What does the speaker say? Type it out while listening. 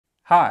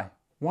Hi,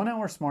 1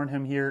 Hour Smart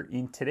Home here,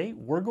 and today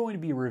we're going to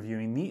be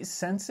reviewing the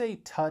Sensi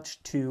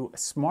Touch 2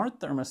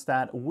 Smart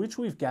Thermostat, which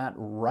we've got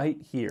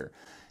right here.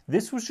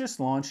 This was just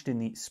launched in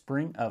the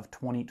spring of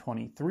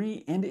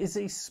 2023 and is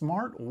a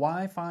smart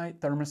Wi-Fi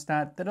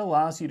thermostat that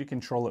allows you to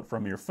control it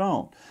from your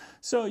phone.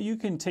 So you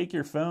can take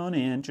your phone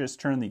and just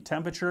turn the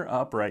temperature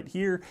up right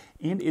here,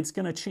 and it's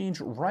going to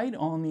change right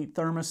on the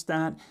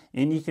thermostat,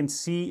 and you can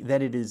see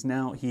that it is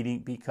now heating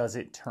because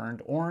it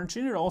turned orange,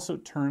 and it also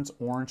turns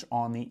orange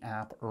on the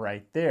app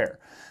right there.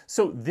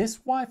 So this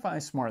Wi-Fi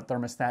smart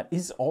thermostat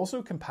is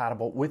also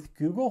compatible with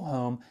Google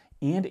Home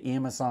and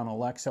Amazon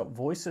Alexa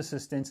voice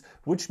assistants,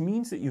 which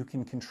means that you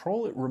can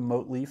control it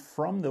remotely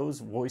from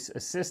those voice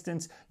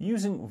assistants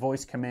using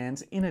voice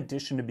commands in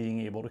addition to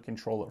being able to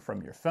control it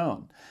from your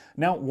phone.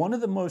 Now, one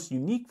of the most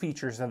unique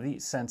features of the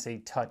Sensi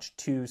Touch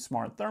 2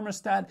 smart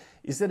thermostat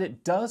is that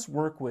it does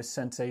work with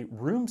Sensi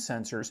room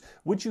sensors,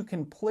 which you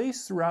can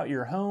place throughout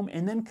your home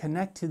and then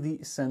connect to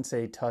the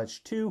Sensi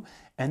Touch 2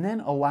 and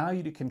then allow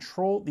you to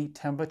control the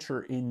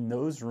temperature in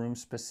those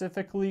rooms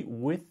specifically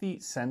with the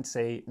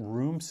Sensi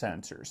room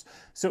sensors.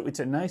 So it's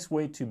a nice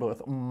way to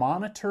both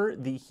monitor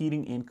the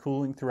heating and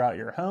cooling throughout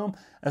your home,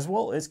 as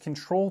well as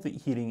control the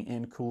heating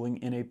and cooling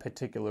in a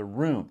particular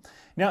room.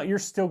 Now, you're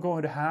still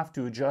going to have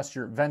to adjust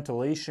your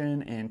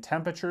ventilation and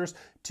temperatures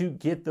to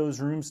get those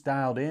rooms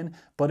dialed in,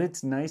 but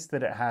it's nice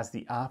that it has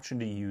the option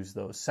to use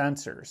those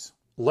sensors.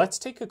 Let's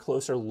take a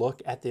closer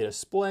look at the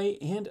display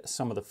and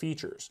some of the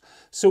features.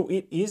 So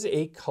it is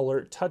a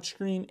color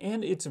touchscreen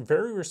and it's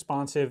very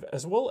responsive,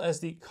 as well as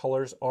the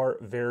colors are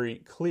very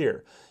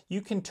clear.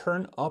 You can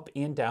turn up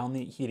and down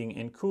the heating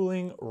and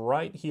cooling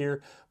right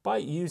here by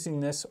using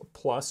this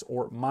plus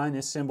or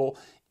minus symbol.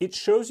 It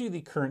shows you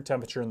the current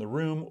temperature in the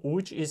room,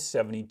 which is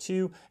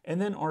 72, and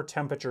then our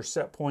temperature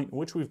set point,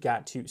 which we've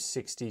got to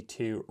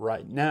 62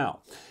 right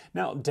now.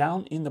 Now,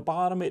 down in the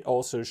bottom, it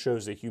also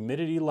shows the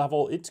humidity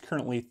level. It's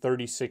currently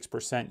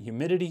 36%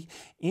 humidity,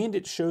 and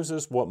it shows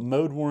us what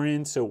mode we're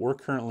in. So we're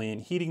currently in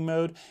heating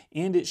mode,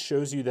 and it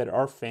shows you that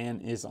our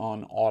fan is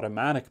on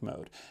automatic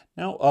mode.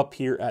 Now, up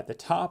here at the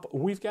top,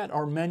 we've got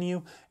our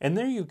menu, and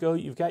there you go.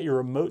 You've got your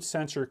remote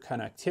sensor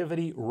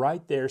connectivity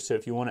right there. So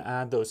if you want to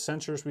add those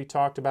sensors we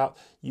talked about,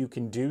 you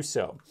can do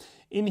so.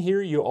 In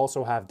here, you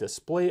also have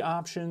display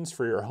options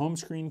for your home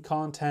screen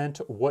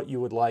content, what you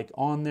would like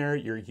on there,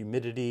 your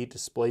humidity,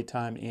 display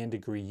time, and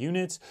degree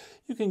units.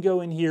 You can go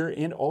in here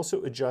and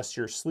also adjust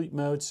your sleep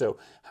mode, so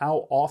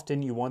how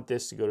often you want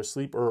this to go to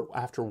sleep or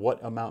after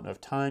what amount of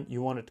time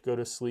you want it to go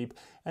to sleep,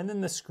 and then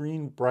the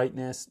screen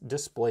brightness,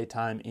 display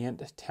time,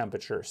 and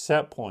temperature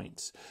set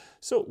points.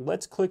 So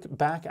let's click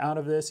back out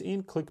of this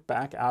and click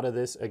back out of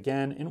this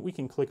again, and we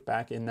can click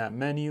back in that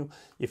menu.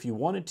 If you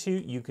wanted to,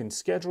 you can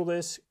schedule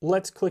this.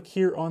 Let's click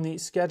here on the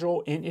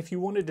schedule, and if you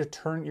wanted to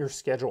turn your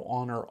schedule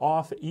on or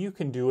off, you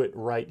can do it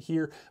right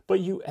here, but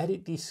you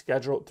edit the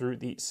schedule through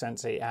the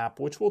Sensi app,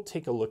 which we'll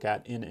take a look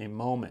at in a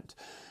moment.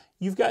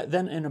 You've got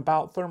then an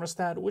About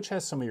thermostat, which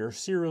has some of your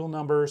serial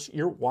numbers,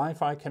 your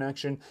Wi-Fi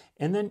connection,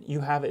 and then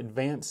you have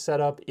advanced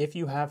setup. If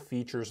you have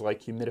features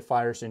like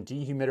humidifiers and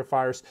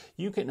dehumidifiers,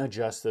 you can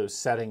adjust those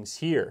settings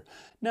here.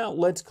 Now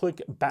let's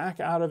click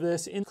back out of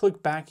this and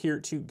click back here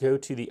to go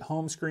to the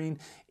home screen.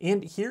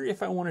 And here,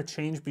 if I want to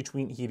change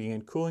between heating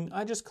and cooling,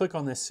 I just click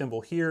on this symbol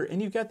here, and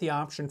you've got the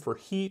option for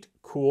heat,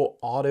 cool,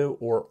 auto,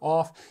 or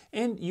off,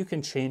 and you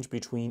can change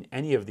between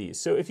any of these.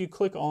 So if you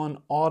click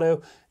on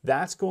auto,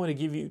 that's going to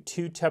give you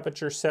 2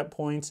 temperature set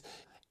points,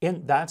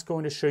 and that's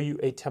going to show you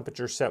a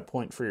temperature set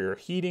point for your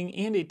heating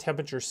and a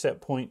temperature set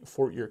point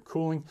for your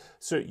cooling,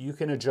 so you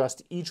can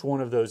adjust each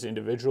one of those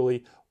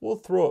individually. We'll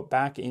throw it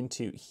back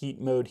into heat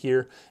mode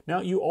here.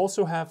 Now you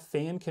also have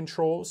fan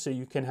control, so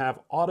you can have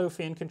auto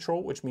fan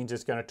control, which means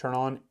it's going to turn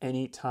on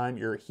anytime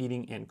your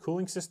heating and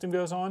cooling system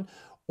goes on,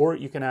 or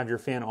you can have your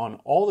fan on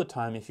all the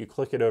time if you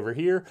click it over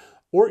here,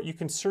 or you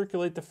can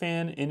circulate the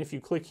fan, and if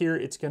you click here,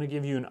 it's going to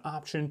give you an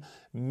option,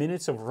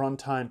 minutes of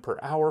runtime per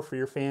hour for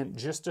your fan,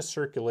 just to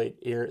circulate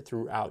air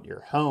throughout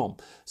your home.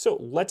 So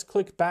let's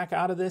click back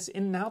out of this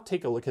and now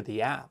take a look at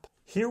the app.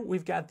 Here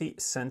we've got the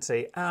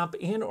Sensi app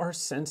and our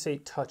Sensi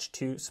Touch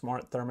 2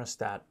 smart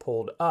thermostat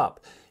pulled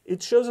up.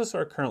 It shows us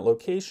our current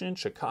location,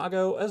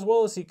 Chicago, as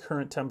well as the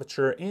current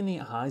temperature and the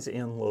highs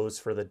and lows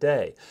for the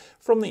day.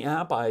 From the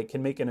app, I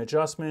can make an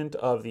adjustment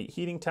of the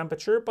heating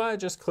temperature by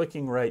just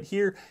clicking right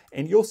here,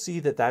 and you'll see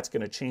that that's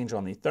going to change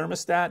on the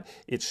thermostat.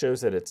 It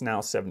shows that it's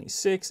now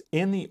 76,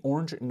 and the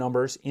orange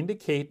numbers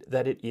indicate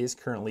that it is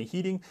currently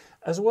heating,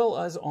 as well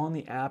as on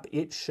the app,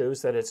 it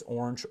shows that it's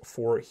orange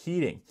for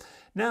heating.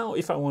 Now,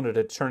 if I wanted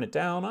to turn it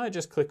down, I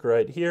just click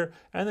right here,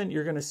 and then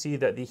you're going to see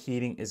that the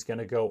heating is going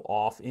to go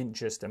off in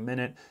just a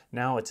minute.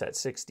 Now it's at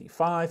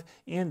 65,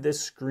 and this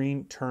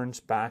screen turns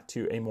back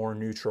to a more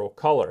neutral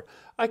color.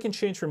 I can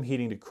change from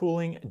heating to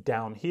cooling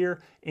down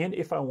here, and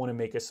if I want to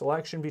make a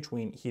selection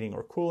between heating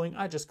or cooling,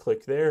 I just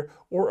click there,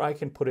 or I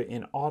can put it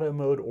in auto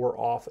mode or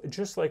off,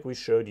 just like we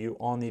showed you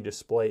on the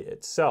display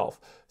itself.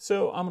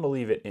 So I'm going to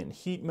leave it in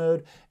heat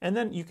mode, and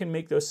then you can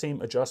make those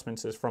same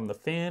adjustments as from the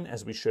fan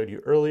as we showed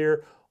you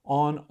earlier.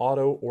 on,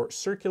 auto, or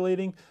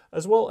circulating,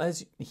 as well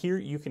as here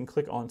you can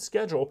click on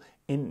schedule.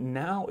 And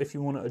now if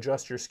you want to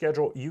adjust your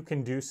schedule, you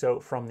can do so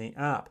from the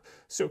app.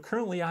 So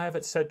currently I have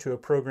it set to a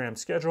program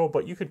schedule,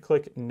 but you could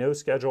click no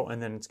schedule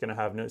and then it's going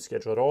to have no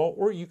schedule at all,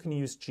 or you can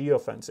use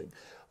geofencing.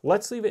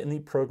 Let's leave it in the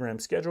program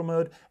schedule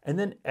mode and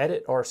then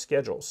edit our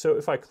schedule. So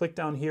if I click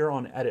down here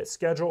on edit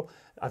schedule,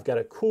 I've got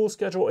a cool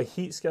schedule, a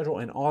heat schedule,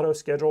 and auto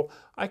schedule.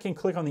 I can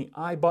click on the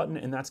I button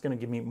and that's going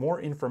to give me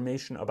more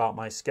information about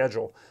my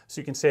schedule.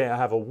 So you can say I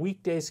have a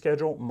weekday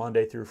schedule,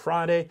 Monday through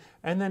Friday,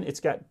 and then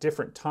it's got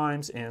different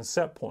times and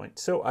set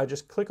points. So I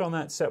just click on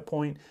that set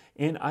point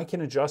and I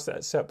can adjust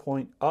that set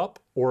point up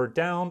or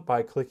down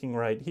by clicking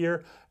right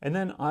here. And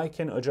then I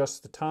can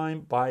adjust the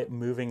time by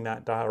moving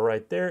that dial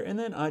right there. And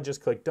then I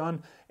just click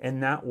done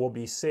and that will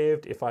be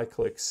saved if I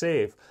click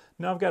save.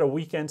 Now I've got a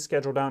weekend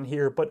schedule down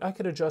here, but I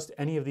could adjust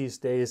any of these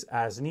days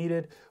as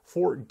needed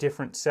for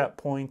different set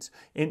points.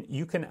 And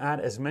you can add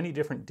as many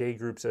different day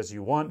groups as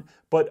you want,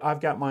 but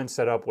I've got mine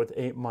set up with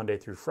a Monday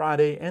through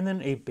Friday and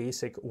then a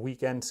basic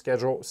weekend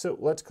schedule. So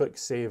let's click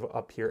save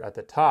up here at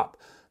the top.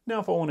 Now,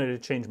 if I wanted to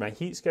change my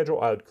heat schedule,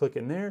 I would click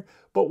in there,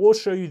 but we'll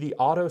show you the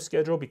auto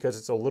schedule because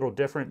it's a little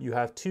different. You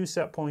have two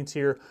set points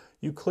here.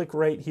 You click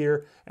right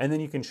here, and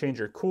then you can change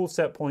your cool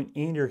set point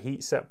and your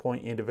heat set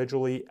point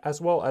individually, as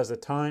well as the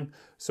time.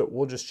 So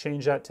we'll just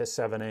change that to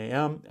 7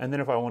 a.m. And then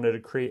if I wanted to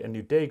create a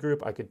new day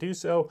group, I could do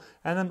so.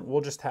 And then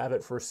we'll just have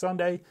it for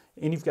Sunday,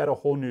 and you've got a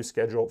whole new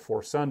schedule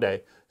for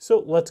Sunday.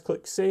 So let's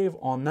click save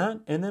on that,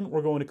 and then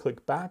we're going to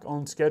click back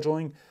on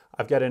scheduling.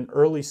 I've got an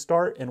early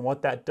start, and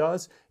what that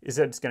does is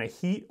that it's going to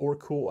heat or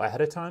cool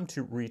ahead of time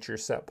to reach your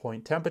set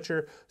point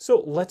temperature.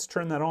 So let's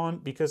turn that on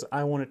because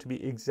I want it to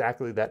be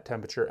exactly that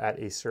temperature at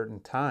a certain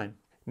time.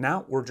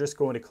 Now we're just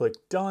going to click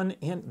done,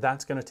 and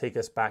that's going to take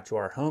us back to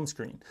our home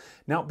screen.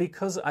 Now,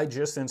 because I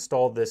just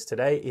installed this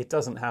today, it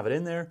doesn't have it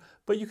in there,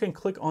 but you can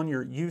click on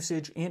your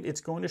usage and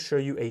it's going to show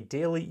you a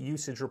daily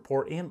usage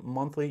report and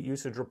monthly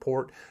usage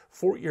report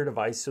for your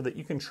device so that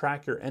you can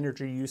track your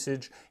energy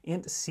usage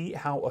and see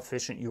how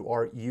efficient you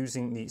are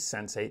using the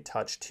Sensi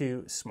Touch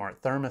 2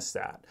 Smart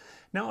Thermostat.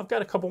 Now I've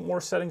got a couple more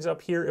settings up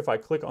here. If I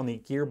click on the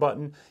gear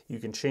button, you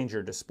can change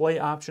your display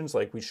options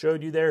like we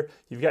showed you there.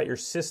 You've got your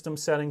system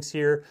settings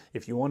here.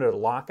 If you wanted to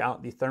lock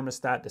out the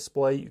thermostat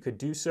display, you could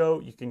do so.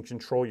 You can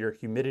control your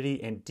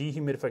humidity and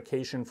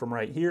dehumidification from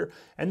right here.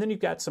 And then you've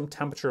got some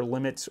temperature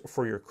limits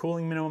for your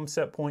cooling minimum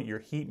set point, your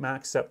heat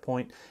max set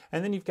point,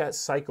 and then you've got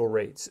cycle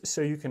rates. So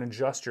you can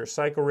adjust your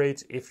cycle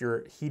rates. If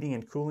your heating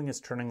and cooling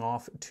is turning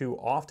off too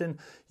often,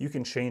 you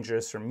can change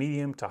this from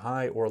medium to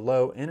high or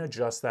low and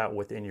adjust that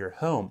within your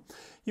home.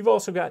 You've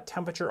also got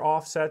temperature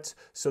offsets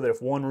so that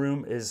if one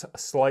room is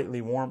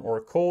slightly warm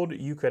or cold,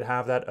 you could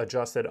have that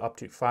adjusted up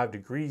to 5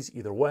 degrees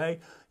either way.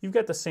 You've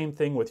got the same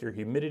thing with your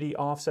humidity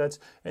offsets,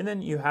 and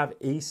then you have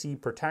AC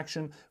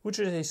protection, which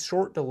is a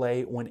short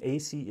delay when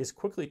AC is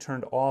quickly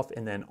turned off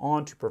and then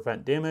on to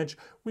prevent damage.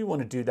 We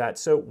want to do that,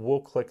 so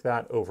we'll click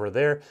that over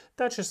there.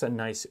 That's just a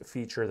nice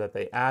feature that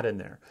they add in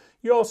there.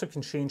 You also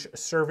can change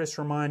service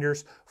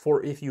reminders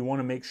for if you want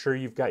to make sure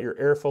you've got your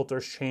air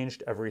filters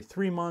changed every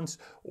 3 months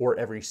or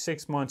every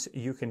 6 months,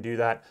 you can do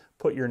that.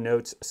 Put your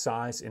notes,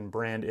 size, and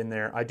brand in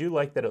there. I do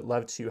like that it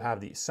lets you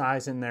have the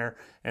size in there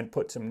and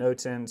put some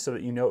notes in so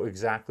that you know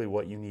exactly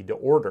what you need to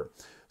order.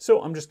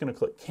 So I'm just going to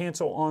click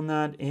cancel on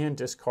that and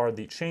discard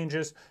the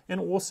changes,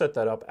 and we'll set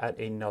that up at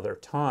another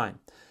time.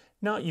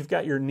 Now you've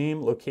got your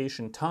name,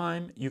 location,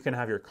 time. You can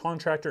have your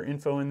contractor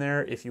info in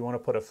there if you want to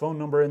put a phone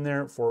number in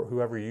there for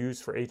whoever you use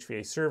for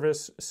HVAC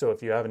service. So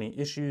if you have any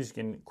issues, you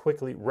can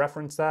quickly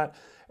reference that.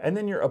 And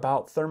then your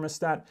about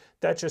thermostat,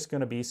 that's just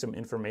going to be some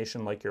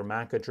information like your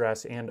MAC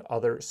address and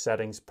other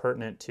settings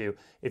pertinent to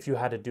if you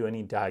had to do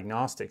any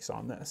diagnostics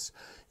on this.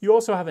 You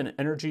also have an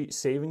energy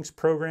savings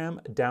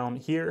program down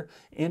here.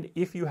 And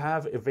if you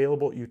have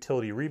available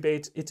utility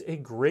rebates, it's a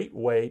great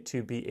way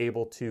to be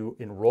able to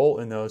enroll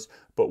in those,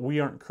 but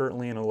we aren't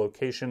currently in a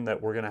location that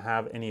we're going to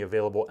have any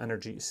available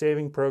energy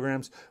saving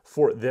programs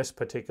for this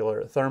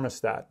particular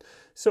thermostat.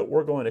 So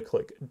we're going to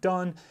click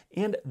done,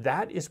 and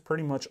that is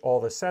pretty much all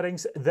the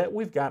settings that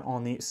we've got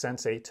on the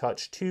Sensi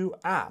Touch 2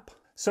 app.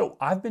 So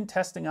I've been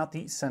testing out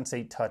the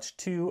Sensi Touch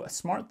 2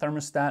 Smart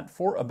Thermostat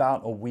for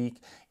about a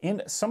week,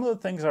 and some of the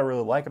things I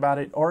really like about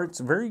it are its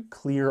very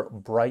clear,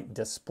 bright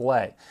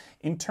display.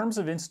 In terms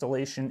of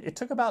installation, it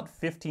took about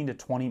 15 to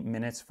 20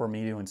 minutes for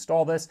me to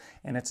install this,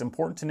 and it's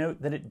important to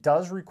note that it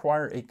does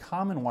require a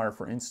common wire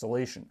for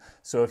installation.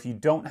 So if you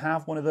don't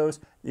have one of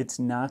those, it's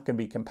not going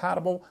to be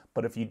compatible,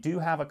 but if you do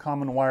have a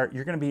common wire,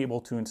 you're going to be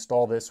able to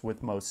install this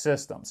with most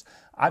systems.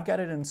 I've got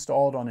it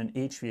installed on an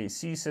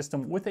HVAC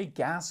system with a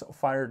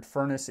gas-fired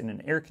furnace and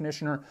an air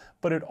conditioner,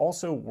 but it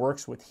also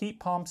works with heat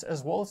pumps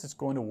as well as it's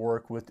going to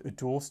work with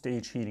dual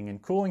stage heating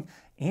and cooling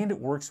and it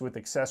works with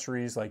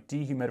accessories like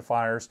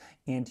dehumidifiers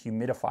and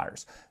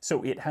humidifiers.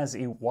 So it has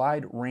a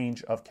wide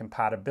range of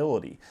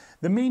compatibility.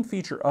 The main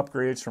feature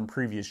upgrades from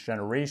previous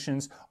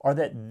generations are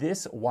that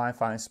this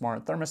Wi-Fi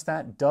Smart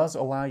Thermostat does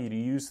allow you to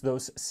use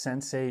those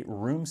Sensi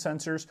room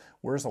sensors,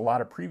 whereas a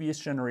lot of previous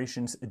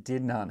generations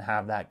did not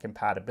have that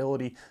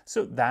compatibility,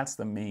 so that's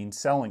the main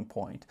selling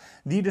point.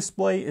 The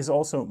display is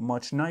also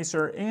much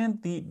nicer,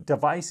 and the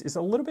device is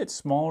a little bit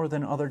smaller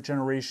than other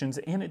generations,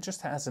 and it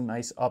just has a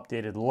nice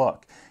updated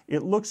look.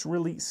 It looks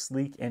really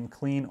sleek and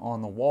clean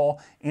on the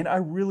wall, and I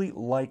really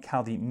like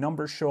how the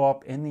numbers show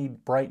up and the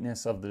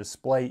brightness of the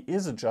display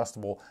is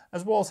adjustable,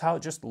 as well as how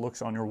it just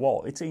looks on your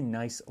wall. It's a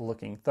nice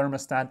looking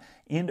thermostat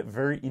and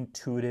very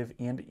intuitive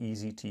and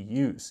easy to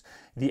use.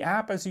 The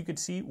app, as you could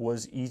see,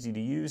 was easy to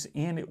use,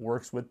 and it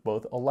works with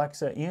both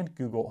Alexa and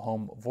Google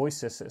Home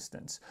voice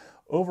assistants.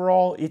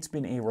 Overall, it's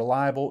been a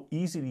reliable,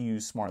 easy to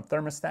use smart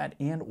thermostat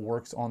and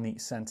works on the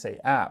Sensi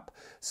app.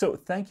 So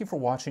thank you for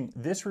watching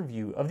this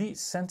review of the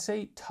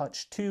Sensi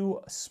Touch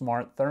 2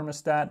 smart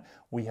thermostat.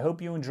 We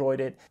hope you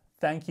enjoyed it.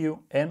 Thank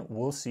you, and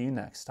we'll see you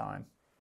next time.